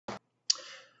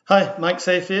Hi, Mike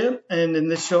Safe here, and in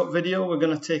this short video we're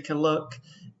going to take a look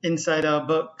inside our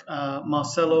book,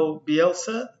 Marcelo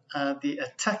Bielsa, the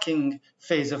attacking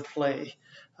phase of play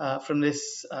from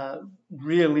this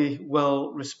really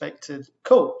well-respected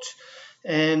coach.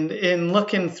 And in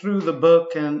looking through the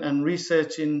book and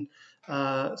researching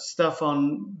stuff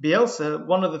on Bielsa,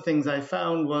 one of the things I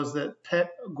found was that Pep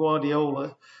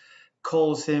Guardiola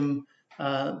calls him,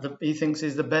 he thinks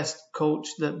he's the best coach,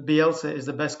 that Bielsa is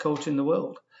the best coach in the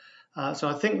world. So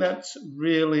I think that's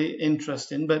really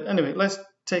interesting. But anyway, let's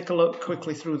take a look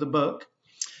quickly through the book.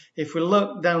 If we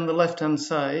look down the left-hand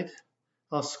side,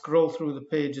 I'll scroll through the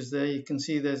pages there. You can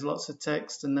see there's lots of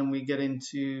text, and then we get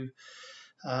into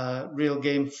real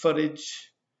game footage,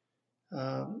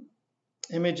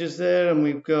 images there, and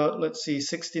we've got, let's see,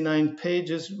 69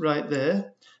 pages right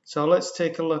there. So let's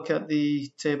take a look at the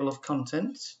table of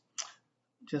contents.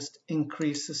 Just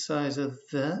increase the size of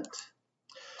that.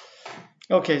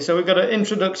 Okay, so we've got an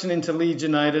introduction into Leeds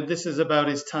United. This is about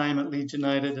his time at Leeds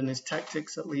United and his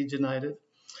tactics at Leeds United.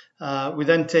 We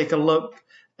then take a look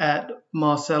at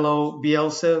Marcelo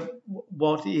Bielsa,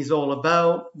 what he's all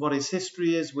about, what his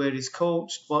history is, where he's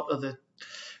coached, what other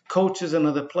coaches and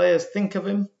other players think of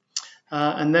him.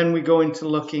 And then we go into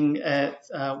looking at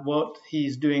what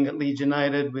he's doing at Leeds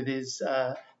United with his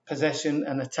possession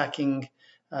and attacking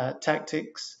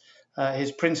tactics,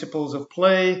 his principles of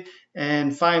play,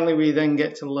 and finally we then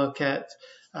get to look at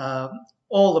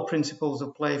all the principles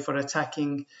of play for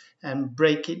attacking and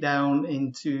break it down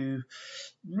into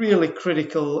really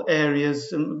critical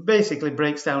areas, and basically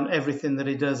breaks down everything that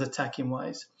he does attacking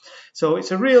wise. So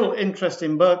it's a real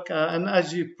interesting book, and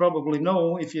as you probably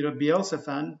know, if you're a Bielsa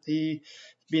fan, he's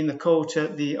been the coach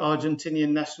at the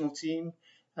Argentinian national team,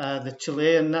 the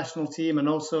Chilean national team, and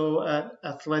also at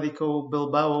Atletico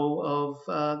Bilbao of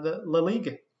the La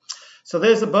Liga. So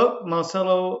there's the book,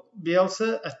 Marcelo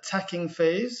Bielsa, Attacking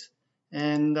Phase,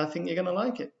 and I think you're going to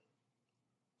like it.